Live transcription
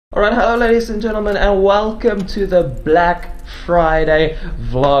Alright, hello ladies and gentlemen, and welcome to the Black Friday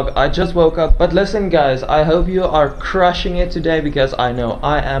vlog. I just woke up, but listen guys, I hope you are crushing it today because I know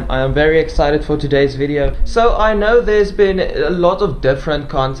I am. I am very excited for today's video. So I know there's been a lot of different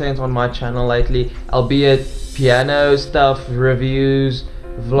content on my channel lately, albeit piano stuff, reviews,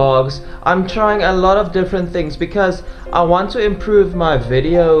 vlogs. I'm trying a lot of different things because I want to improve my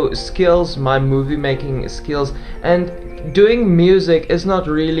video skills, my movie making skills, and doing music is not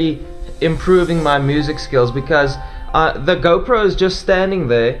really improving my music skills because the GoPro is just standing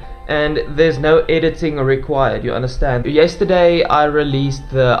there and there's no editing required, you understand? Yesterday I released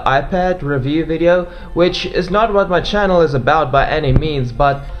the iPad review video, which is not what my channel is about by any means,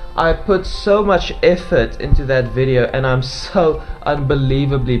 but I put so much effort into that video and I'm so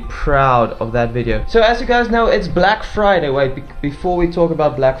unbelievably proud of that video. So as you guys know, it's Black Friday. Wait, before we talk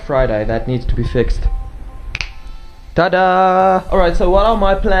about Black Friday, that needs to be fixed. Ta-da! Alright, so what are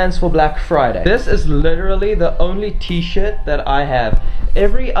my plans for Black Friday? This is literally the only t-shirt that I have.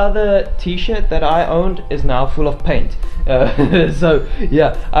 Every other t-shirt that I owned is now full of paint. So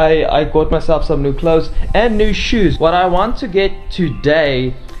yeah, I got myself some new clothes and new shoes. What I want to get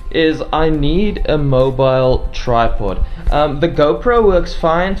today is I need a mobile tripod. The GoPro works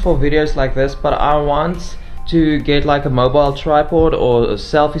fine for videos like this, but I want to get like a mobile tripod or a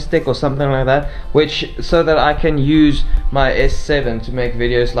selfie stick or something like that, so that I can use my S7 to make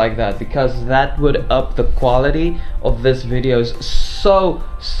videos like that, because that would up the quality of this videos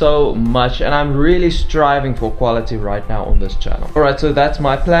so much, and I'm really striving for quality right now on this channel. Alright, so that's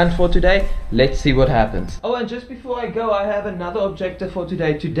my plan for today. Let's see what happens. Oh, and just before I go, I have another objective for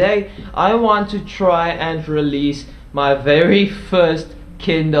today. Today I want to try and release my very first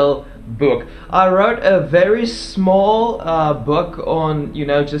Kindle book. I wrote a very small book on, you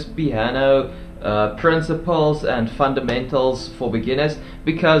know, just piano principles and fundamentals for beginners,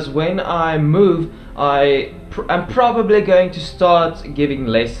 because when I move I'm probably going to start giving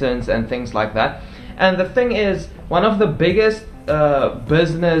lessons and things like that. And the thing is, one of the biggest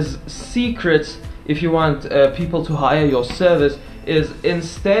business secrets, if you want people to hire your service, is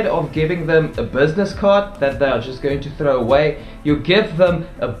instead of giving them a business card that they are just going to throw away, you give them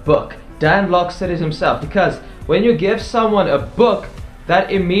a book. Dan Locke said it himself, because when you give someone a book,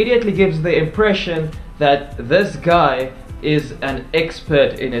 that immediately gives the impression that this guy is an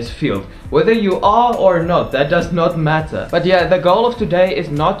expert in his field. Whether you are or not, that does not matter. But yeah, the goal of today is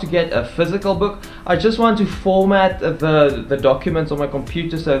not to get a physical book. I just want to format the documents on my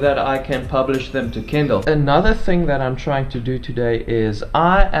computer so that I can publish them to Kindle. Another thing that I'm trying to do today is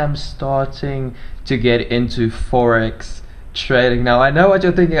I am starting to get into Forex trading. Now I know what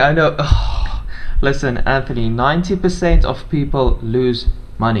you're thinking. I know, listen Anthony, 90% of people lose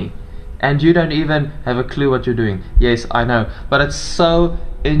money and you don't even have a clue what you're doing. Yes, I know, but it's so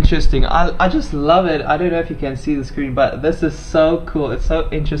interesting. I just love it. I don't know if you can see the screen, but this is so cool. It's so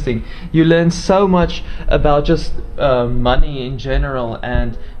interesting. You learn so much about just money in general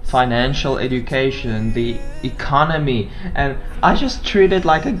and financial education, the economy, and I just treat it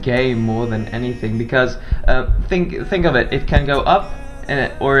like a game more than anything, because think of it, it can go up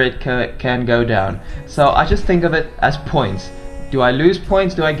or it can go down. So I just think of it as points. Do I lose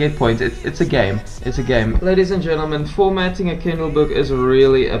points? Do I get points? It's a game. It's a game. Ladies and gentlemen, formatting a Kindle book is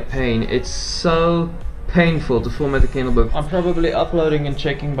really a pain. It's so painful to format a Kindle book. I'm probably uploading and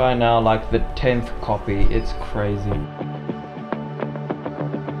checking by now like the 10th copy. It's crazy.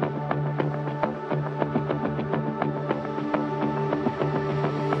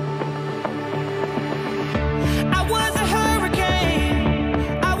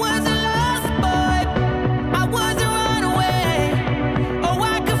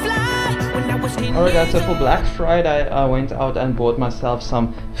 Alright guys, so for Black Friday I went out and bought myself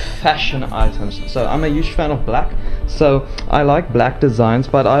some fashion items. So I'm a huge fan of black, so I like black designs,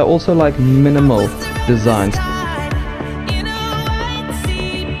 but I also like minimal designs.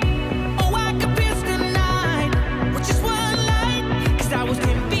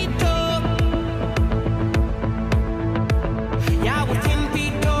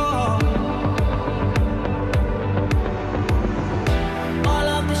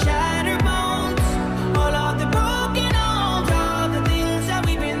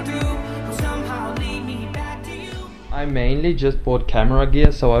 I mainly just bought camera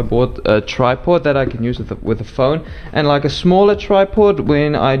gear, so I bought a tripod that I can use with a phone, and like a smaller tripod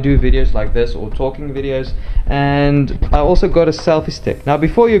when I do videos like this or talking videos, and I also got a selfie stick. Now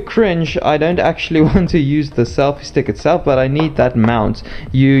before you cringe, I don't actually want to use the selfie stick itself, but I need that mount.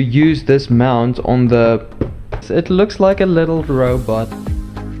 You use this mount on the... It looks like a little robot.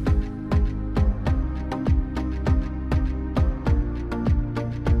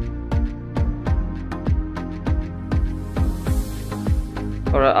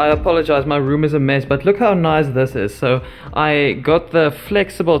 Alright, I apologize, my room is a mess, but look how nice this is. So I got the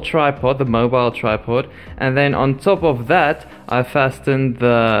flexible tripod, the mobile tripod, and then on top of that I fastened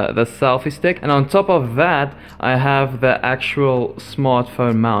the selfie stick, and on top of that I have the actual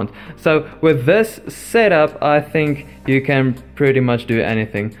smartphone mount. So with this setup I think you can pretty much do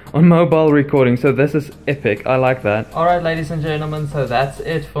anything on mobile recording, so this is epic. I like that. Alright ladies and gentlemen, so that's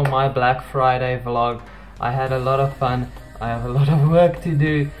it for my Black Friday vlog. I had a lot of fun. I have a lot of work to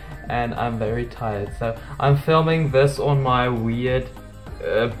do and I'm very tired, so I'm filming this on my weird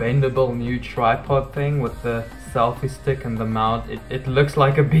bendable new tripod thing with the selfie stick and the mount. It looks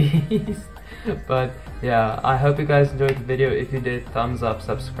like a beast. But yeah, I hope you guys enjoyed the video. If you did, thumbs up,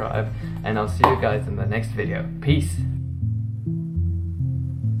 subscribe, and I'll see you guys in the next video. Peace.